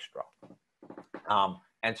buying extra?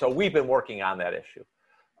 And so we've been working on that issue.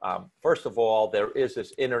 First of all, there is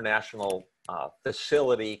this international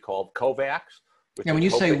facility called COVAX. And when you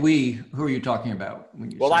say we, who are you talking about?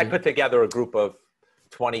 Well, I put together a group of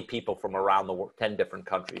 20 people from around the world, 10 different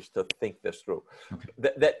countries to think this through.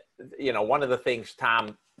 Okay. You know, one of the things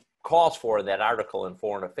Tom calls for in that article in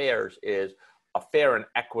Foreign Affairs is a fair and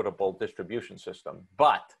equitable distribution system.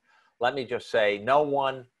 But let me just say, no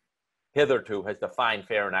one hitherto has defined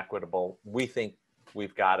fair and equitable. We think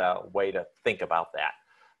we've got a way to think about that.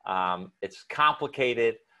 It's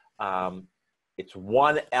complicated. It's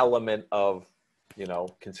one element of, you know,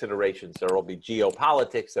 considerations. There will be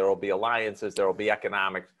geopolitics, there will be alliances, there will be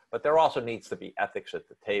economics, but there also needs to be ethics at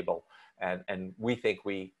the table. And we think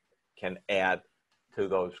we can add to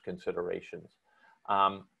those considerations.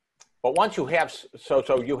 But once you have,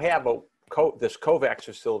 so you have this COVAX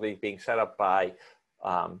facility being set up by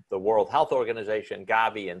the World Health Organization,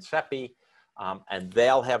 Gavi and CEPI, and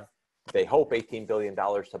they hope $18 billion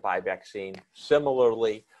to buy vaccine.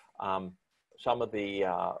 Similarly, some of the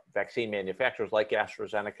vaccine manufacturers like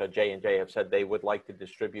AstraZeneca, J&J have said they would like to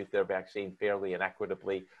distribute their vaccine fairly and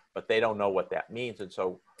equitably, but they don't know what that means. And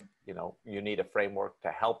so, you know, you need a framework to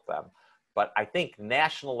help them. But I think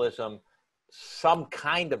nationalism, some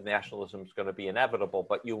kind of nationalism is going to be inevitable,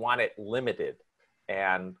 but you want it limited.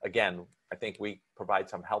 And again, I think we provide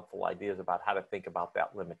some helpful ideas about how to think about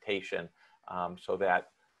that limitation so that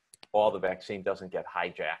all the vaccine doesn't get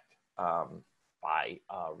hijacked by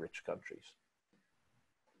rich countries.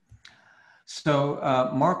 So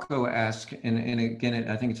Marco asked, and again,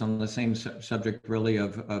 I think it's on the same subject really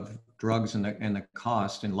of drugs and the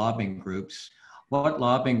cost and lobbying groups. What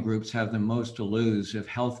lobbying groups have the most to lose if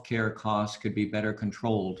healthcare costs could be better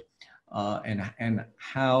controlled? And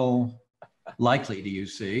how likely do you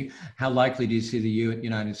see the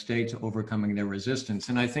United States overcoming their resistance?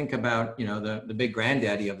 And I think about, you know, the big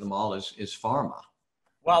granddaddy of them all is pharma.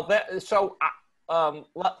 Well,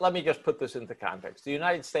 let me just put this into context. The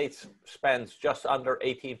United States spends just under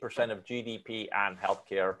 18% of GDP on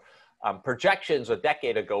healthcare. Projections a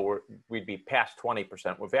decade ago were we'd be past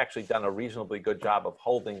 20%. We've actually done a reasonably good job of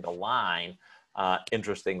holding the line,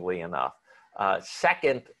 interestingly enough.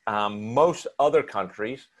 Second, most other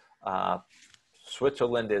countries,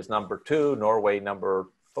 Switzerland is number 2, Norway number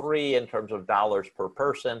 3 in terms of dollars per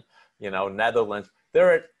person, you know, Netherlands,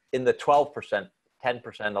 they're in the 12%, 10%,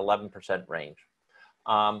 11% range.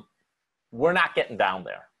 We're not getting down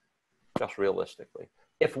there, just realistically.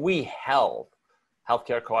 If we held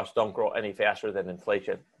healthcare costs don't grow any faster than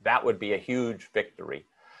inflation, that would be a huge victory.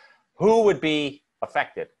 Who would be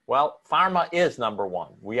affected? Well, pharma is number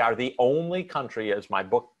 1. We are the only country, as my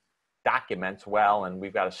book documents well, and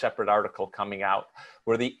we've got a separate article coming out.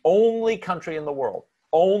 We're the only country in the world,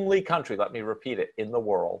 let me repeat it, in the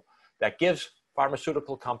world that gives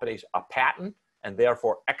pharmaceutical companies a patent and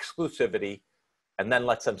therefore exclusivity, and then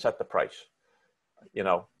lets them set the price. You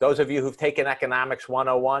know, those of you who've taken Economics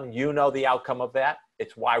 101, you know the outcome of that.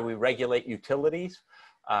 It's why we regulate utilities,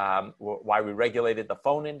 why we regulated the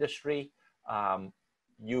phone industry.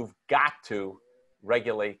 You've got to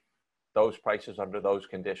regulate those prices under those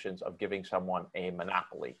conditions of giving someone a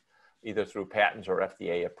monopoly, either through patents or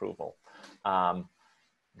FDA approval.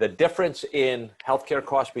 The difference in healthcare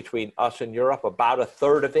costs between us and Europe, about a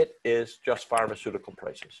third of it is just pharmaceutical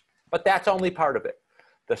prices. But that's only part of it.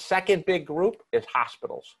 The second big group is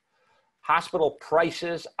hospitals. Hospital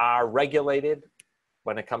prices are regulated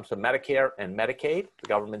when it comes to Medicare and Medicaid. The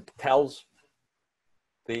government tells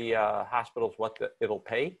the hospitals what it'll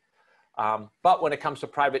pay. But when it comes to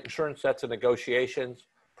private insurance, that's a negotiations.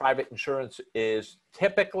 Private insurance is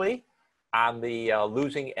typically on the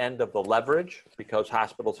losing end of the leverage because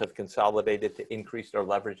hospitals have consolidated to increase their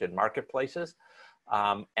leverage in marketplaces.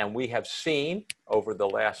 And we have seen over the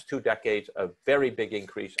last 2 decades a very big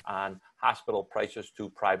increase on hospital prices to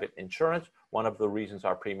private insurance. One of the reasons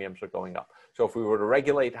our premiums are going up. So if we were to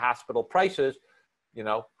regulate hospital prices, you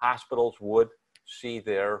know, hospitals would see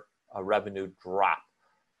their revenue drop.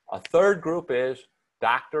 A third group is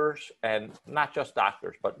doctors, and not just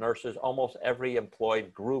doctors, but nurses. Almost every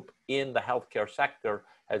employed group in the healthcare sector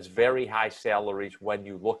has very high salaries when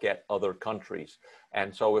you look at other countries.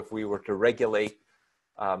 And so if we were to regulate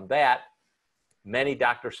that, many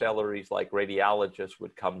doctor salaries like radiologists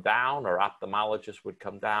would come down or ophthalmologists would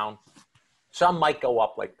come down. Some might go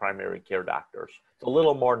up like primary care doctors. It's a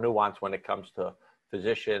little more nuanced when it comes to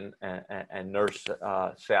physician and nurse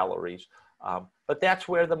salaries. But that's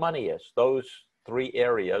where the money is. Those 3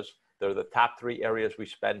 areas, they're the top 3 areas we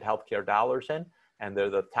spend healthcare dollars in, and they're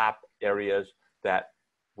the top areas that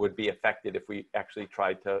would be affected if we actually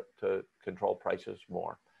tried to control prices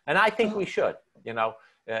more. And I think we should, you know,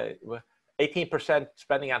 18%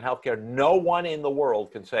 spending on healthcare. No one in the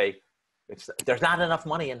world can say there's not enough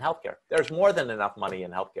money in healthcare. There's more than enough money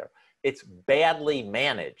in healthcare. It's badly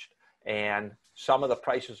managed, and some of the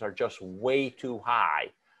prices are just way too high.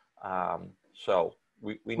 So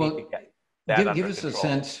we need to get that give under us control. a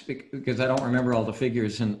sense, because I don't remember all the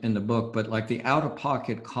figures in the book, but like the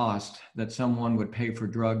out-of-pocket cost that someone would pay for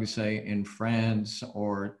drugs, say in France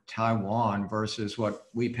or Taiwan versus what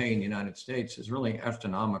we pay in the United States is really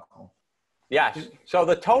astronomical. Yes. So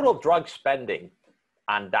the total drug spending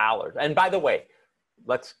on dollars, and by the way,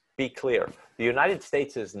 let's be clear, the United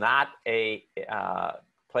States is not a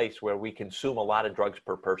place where we consume a lot of drugs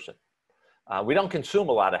per person. We don't consume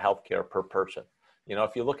a lot of healthcare per person. You know,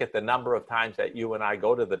 if you look at the number of times that you and I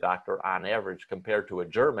go to the doctor on average compared to a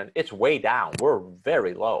German, it's way down. We're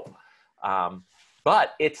very low.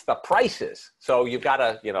 But it's the prices. So you've got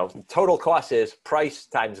to, you know, total cost is price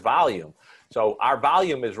times volume. So our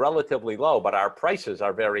volume is relatively low, but our prices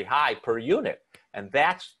are very high per unit. And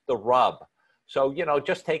that's the rub. So, you know,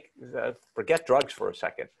 just take, forget drugs for a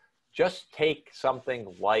second. Just take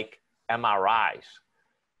something like MRIs.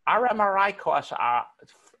 Our MRI costs are,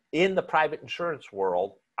 in the private insurance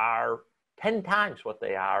world, are 10 times what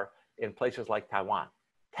they are in places like Taiwan.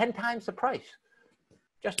 10 times the price.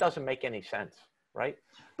 Just doesn't make any sense, right?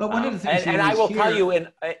 But one of the things and I will tell you,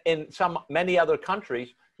 in many other countries,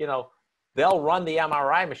 you know, they'll run the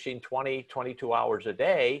MRI machine 20, 22 hours a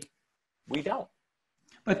day. We don't.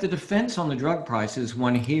 But the defense on the drug prices,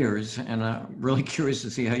 one hears, and I'm really curious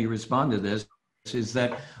to see how you respond to this, is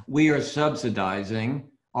that we are subsidizing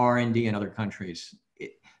R&D in other countries.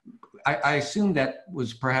 I assume that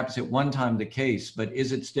was perhaps at one time the case, but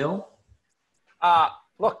is it still?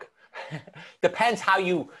 Look, depends how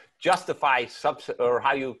you justify or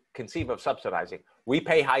how you conceive of subsidizing. We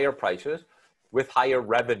pay higher prices with higher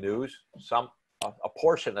revenues. A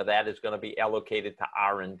portion of that is going to be allocated to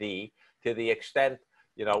R&D to the extent,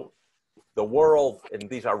 you know, the world, and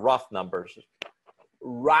these are rough numbers,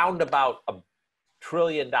 round about $1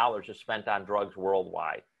 trillion is spent on drugs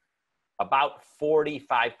worldwide. About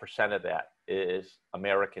 45% of that is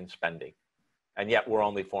American spending. And yet we're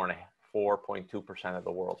only 4.2% of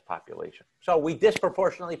the world's population. So we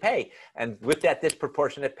disproportionately pay. And with that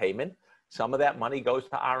disproportionate payment, some of that money goes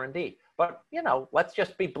to R&D. But, you know, let's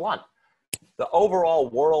just be blunt. The overall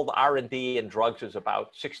world R&D in drugs is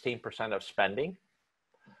about 16% of spending.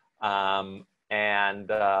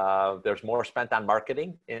 There's more spent on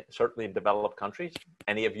marketing, certainly in developed countries.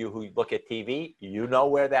 Any of you who look at TV, you know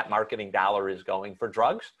where that marketing dollar is going for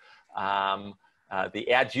drugs.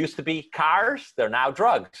 The ads used to be cars, they're now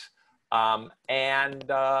drugs.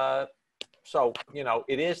 So, you know,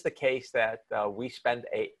 it is the case that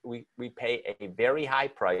we pay a very high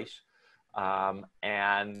price,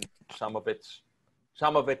 and some of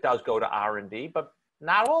it does go to R&D, but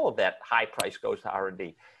not all of that high price goes to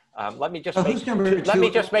R&D. Let me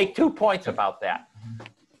just make 2 points about that.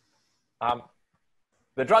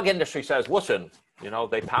 the drug industry says, listen,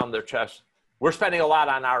 they pound their chest. We're spending a lot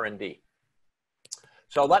on R&D.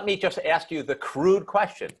 So let me just ask you the crude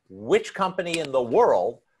question. Which company in the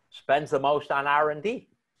world spends the most on R&D?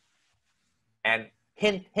 And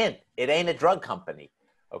hint, hint, it ain't a drug company,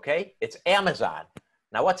 okay? It's Amazon.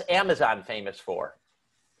 Now, what's Amazon famous for?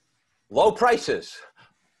 Low prices,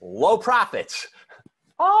 low profits.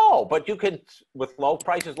 Oh, but you can, with low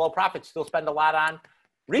prices, low profits, still spend a lot on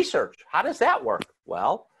research. How does that work?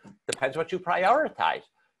 Well, depends what you prioritize.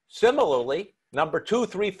 Similarly, number 2,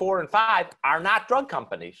 3, 4, and 5 are not drug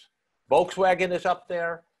companies. Volkswagen is up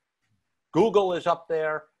there. Google is up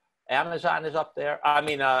there. Amazon is up there.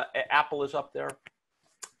 Apple is up there.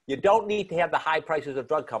 You don't need to have the high prices of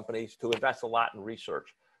drug companies to invest a lot in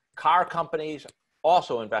research. Car companies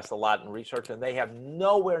also invest a lot in research, and they have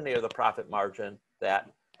nowhere near the profit margin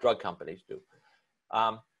that drug companies do.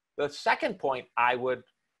 The second point I would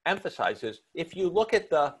emphasize is if you look at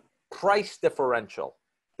the price differential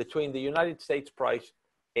between the United States price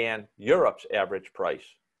and Europe's average price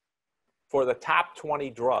for the top 20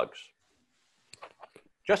 drugs,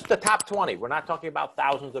 just the top 20, we're not talking about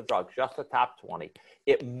thousands of drugs, just the top 20,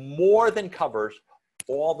 it more than covers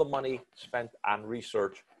all the money spent on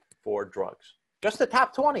research for drugs. Just the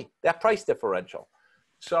top 20, that price differential.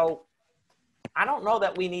 So I don't know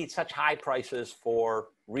that we need such high prices for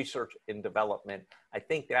research and development. I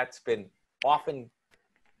think that's often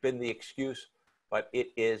been the excuse, but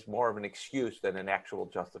it is more of an excuse than an actual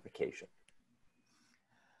justification.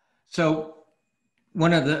 So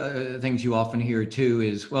one of the things you often hear too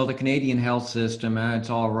is, well, the Canadian health system, it's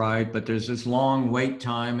all right, but there's this long wait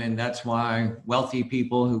time, and that's why wealthy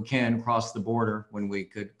people who can cross the border, when we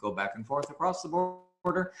could go back and forth across the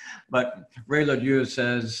border. But Ray Ledieu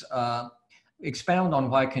says, expound on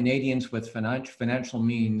why Canadians with financial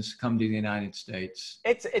means come to the United States.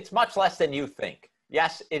 It's much less than you think.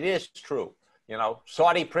 Yes, it is true.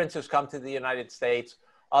 Saudi princes come to the United States.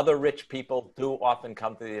 Other rich people do often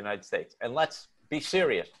come to the United States. And let's be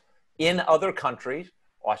serious. In other countries,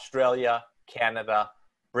 Australia, Canada,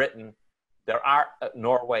 Britain,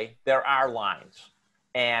 Norway, there are lines.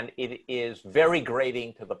 And it is very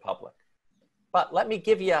grating to the public. But let me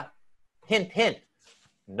give you a hint.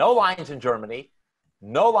 No lines in Germany,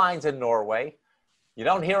 no lines in Norway. You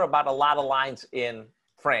don't hear about a lot of lines in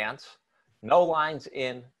France, no lines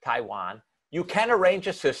in Taiwan. You can arrange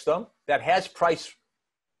a system that has price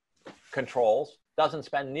controls, doesn't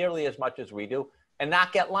spend nearly as much as we do, and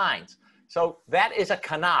not get lines. So that is a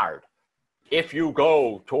canard. If you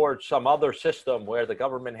go towards some other system where the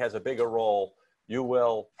government has a bigger role, you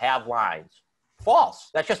will have lines. False.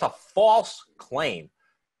 That's just a false claim.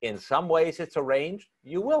 In some ways it's arranged,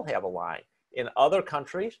 you will have a line. In other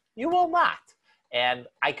countries, you will not. And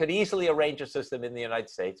I could easily arrange a system in the United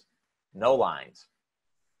States, no lines.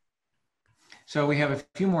 So we have a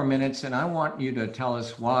few more minutes, and I want you to tell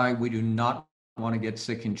us why we do not want to get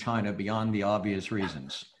sick in China beyond the obvious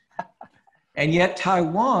reasons. And yet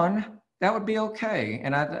Taiwan, that would be okay.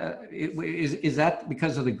 And is that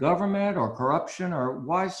because of the government or corruption, or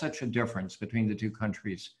why such a difference between the two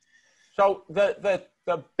countries? So the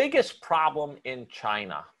biggest problem in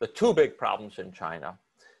China, the two big problems in China,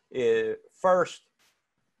 is first,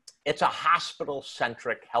 it's a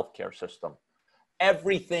hospital-centric healthcare system.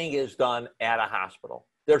 Everything is done at a hospital.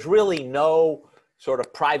 There's really no sort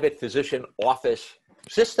of private physician office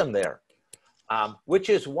system there, which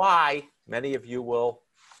is why many of you will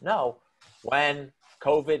know when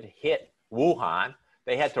COVID hit Wuhan,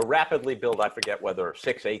 they had to rapidly build, I forget whether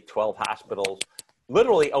 6, 8, 12 hospitals,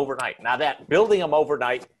 literally overnight. Now that building them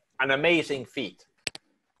overnight, an amazing feat.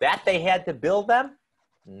 That they had to build them,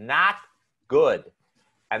 not good.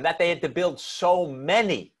 And that they had to build so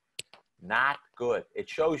many, not good. It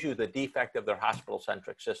shows you the defect of their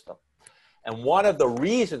hospital-centric system. And one of the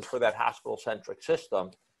reasons for that hospital-centric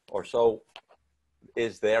system, or so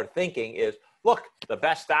is their thinking, is, look, the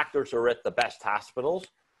best doctors are at the best hospitals.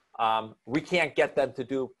 We can't get them to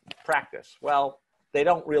do practice. Well, they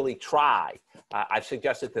don't really try. I've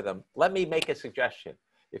suggested to them, let me make a suggestion.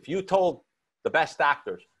 If you told the best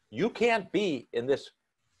doctors, you can't be in this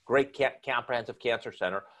great comprehensive cancer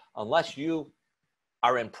center unless you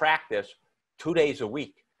are in practice 2 days a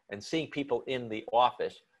week and seeing people in the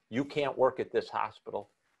office, you can't work at this hospital.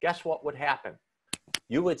 Guess what would happen?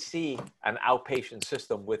 You would see an outpatient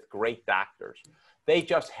system with great doctors. They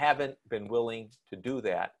just haven't been willing to do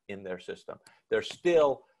that in their system. They're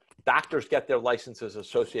still, doctors get their licenses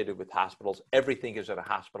associated with hospitals. Everything is at a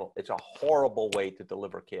hospital. It's a horrible way to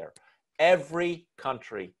deliver care. Every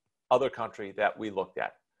country, other country that we looked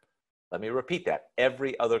at, let me repeat that.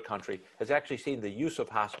 Every other country has actually seen the use of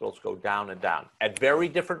hospitals go down and down at very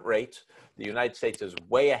different rates. The United States is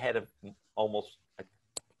way ahead of almost,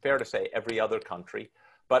 fair to say, every other country.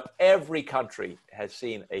 But every country has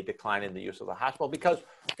seen a decline in the use of the hospital because,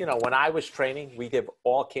 you know, when I was training, we give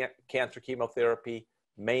all cancer chemotherapy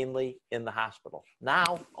mainly in the hospital.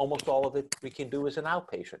 Now, almost all of it we can do as an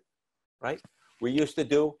outpatient, right? We used to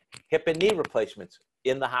do hip and knee replacements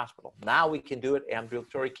in the hospital. Now we can do it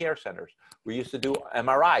ambulatory care centers. We used to do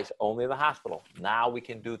MRIs only in the hospital. Now we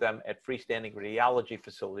can do them at freestanding radiology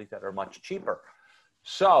facilities that are much cheaper.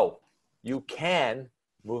 So you can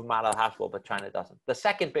move them out of the hospital, but China doesn't. The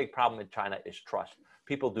second big problem in China is trust.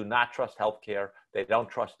 People do not trust healthcare. They don't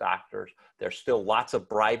trust doctors. There's still lots of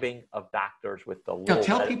bribing of doctors with the Now,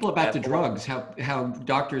 tell people about the drugs, how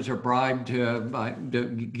doctors are bribed to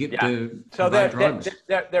get to buy drugs.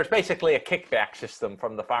 There's basically a kickback system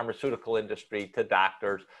from the pharmaceutical industry to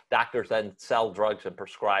doctors. Doctors then sell drugs and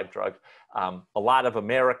prescribe drugs. A lot of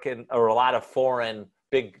American or a lot of foreign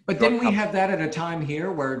big. But didn't we have that at a time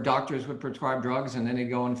here where doctors would prescribe drugs and then they'd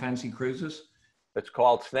go on fancy cruises? It's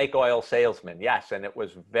called snake oil salesman, yes, and it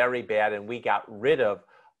was very bad. And we got rid of,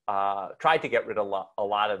 tried to get rid of a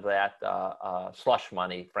lot of that slush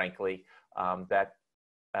money, frankly.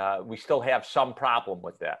 We still have some problem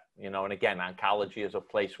with that, you know. And again, oncology is a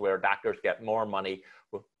place where doctors get more money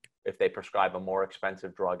if they prescribe a more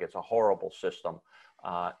expensive drug. It's a horrible system,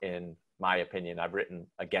 in my opinion. I've written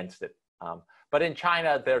against it. But in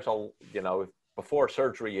China, there's a, you know, before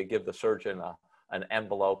surgery, you give the surgeon an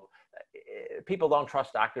envelope. People don't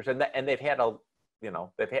trust doctors, and they've had a, you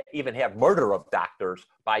know, even had murder of doctors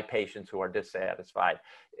by patients who are dissatisfied.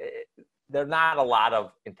 There's not a lot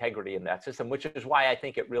of integrity in that system, which is why I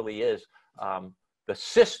think it really is the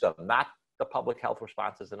system, not the public health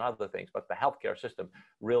responses and other things, but the healthcare system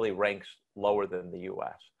really ranks lower than the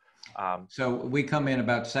U.S. So we come in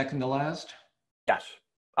about second to last? Yes.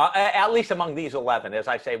 At least among these 11, as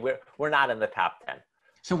I say, we're not in the top 10.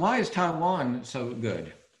 So why is Taiwan so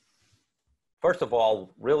good? First of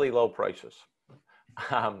all, really low prices.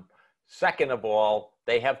 Second of all,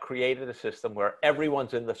 they have created a system where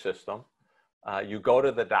everyone's in the system. You go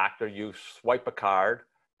to the doctor, you swipe a card,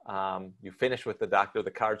 you finish with the doctor,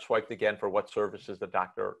 the card swiped again for what services the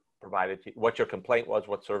doctor provided to you, what your complaint was,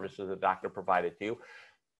 what services the doctor provided to you.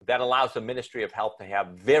 That allows the Ministry of Health to have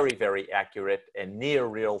very, very accurate and near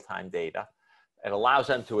real-time data. It allows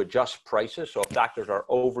them to adjust prices. So if doctors are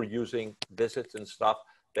overusing visits and stuff,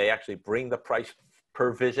 they actually bring the price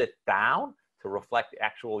per visit down to reflect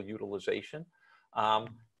actual utilization. On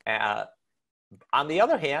the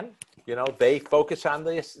other hand, you know, they focus on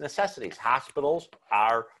the necessities. Hospitals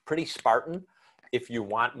are pretty Spartan. If you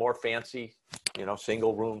want more fancy, you know,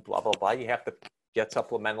 single room, blah, blah, blah, you have to get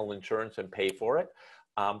supplemental insurance and pay for it.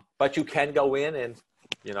 But you can go in and,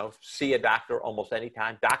 you know, see a doctor almost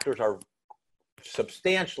anytime. Doctors are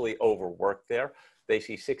substantially overworked there. They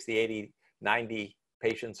see 60, 80, 90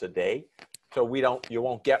 patients a day. So you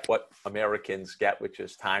won't get what Americans get, which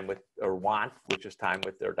is time with, or want, which is time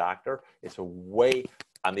with their doctor. It's a way,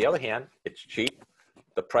 on the other hand, it's cheap.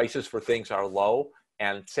 The prices for things are low,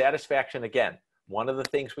 and satisfaction, again, one of the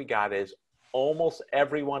things we got is almost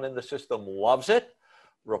everyone in the system loves it,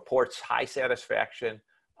 reports high satisfaction.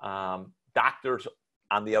 Doctors,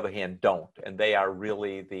 on the other hand, don't. And they are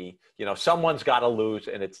really the, you know, someone's got to lose,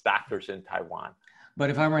 and it's doctors in Taiwan. But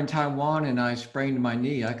if I were in Taiwan and I sprained my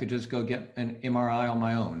knee, I could just go get an MRI on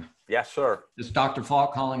my own. Yes, sir. Is Dr.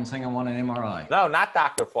 Falk calling saying I want an MRI? No, not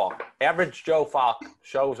Dr. Falk. Average Joe Falk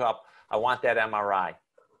shows up. I want that MRI.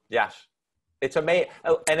 Yes. It's amazing.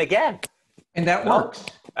 And again. And that works.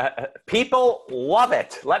 People love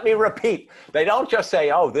it. Let me repeat. They don't just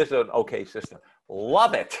say, oh, this is an okay system.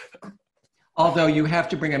 Love it. Although you have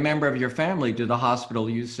to bring a member of your family to the hospital,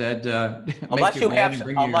 you said. Unless you have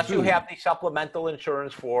the supplemental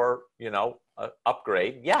insurance for, you know,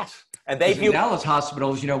 upgrade, yes. And they view Dallas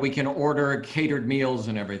hospitals, you know, we can order catered meals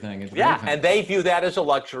and everything. It's and they view that as a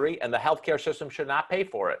luxury, and the healthcare system should not pay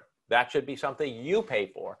for it. That should be something you pay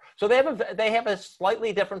for. So they have a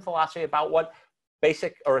slightly different philosophy about what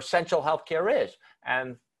basic or essential healthcare is,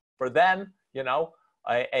 and for them, you know,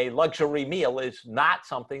 a luxury meal is not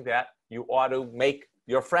something that you ought to make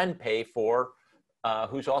your friend pay for,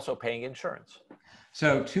 who's also paying insurance.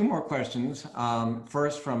 So 2 more questions.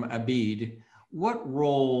 First from Abid. What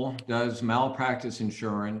role does malpractice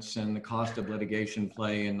insurance and the cost of litigation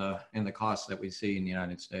play in the costs that we see in the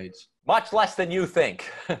United States? Much less than you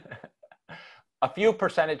think. A few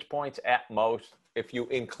percentage points at most, if you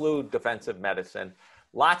include defensive medicine.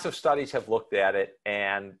 Lots of studies have looked at it,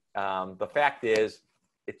 and the fact is,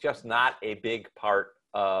 it's just not a big part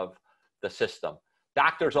of the system.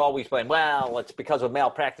 Doctors always blame, well, it's because of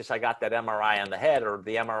malpractice I got that MRI on the head or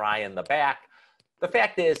the MRI in the back. The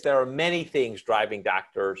fact is there are many things driving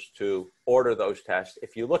doctors to order those tests.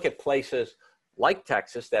 If you look at places like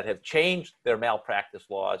Texas that have changed their malpractice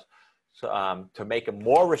laws to make them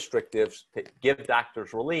more restrictive, to give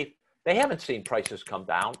doctors relief, they haven't seen prices come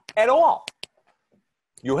down at all.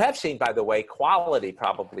 You have seen, by the way, quality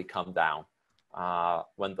probably come down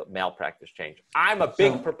when the malpractice changed. I'm a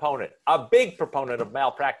big proponent of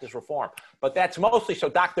malpractice reform, but that's mostly so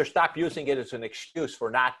doctors stop using it as an excuse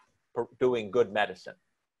for not doing good medicine.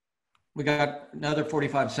 We got another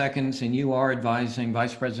 45 seconds, and you are advising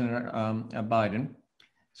Vice President Biden.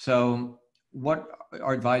 So what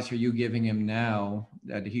advice are you giving him now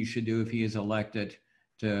that he should do if he is elected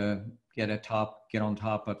to get on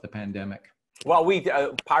top of the pandemic? Well,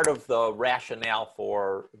 part of the rationale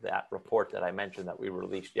for that report that I mentioned that we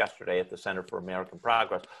released yesterday at the Center for American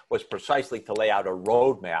Progress was precisely to lay out a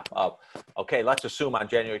roadmap of, okay, let's assume on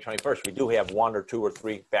January 21st, we do have 1 or 2 or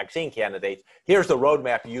 3 vaccine candidates. Here's the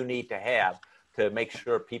roadmap you need to have to make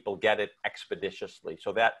sure people get it expeditiously.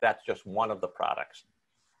 So that's just one of the products.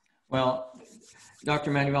 Well,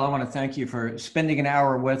 Dr. Emmanuel, I want to thank you for spending an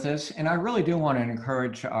hour with us. And I really do want to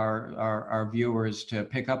encourage our viewers to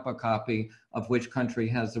pick up a copy of Which Country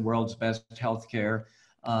Has the World's Best Healthcare.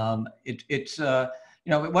 It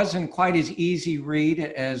wasn't quite as easy read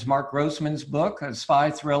as Mark Grossman's book, a spy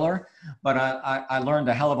thriller, but I learned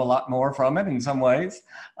a hell of a lot more from it in some ways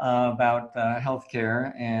about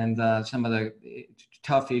healthcare and some of the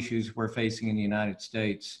tough issues we're facing in the United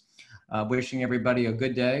States. Wishing everybody a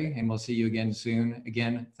good day, and we'll see you again soon.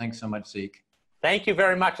 Again, thanks so much, Zeke. Thank you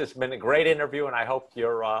very much. It's been a great interview, and I hope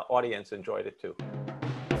your audience enjoyed it too.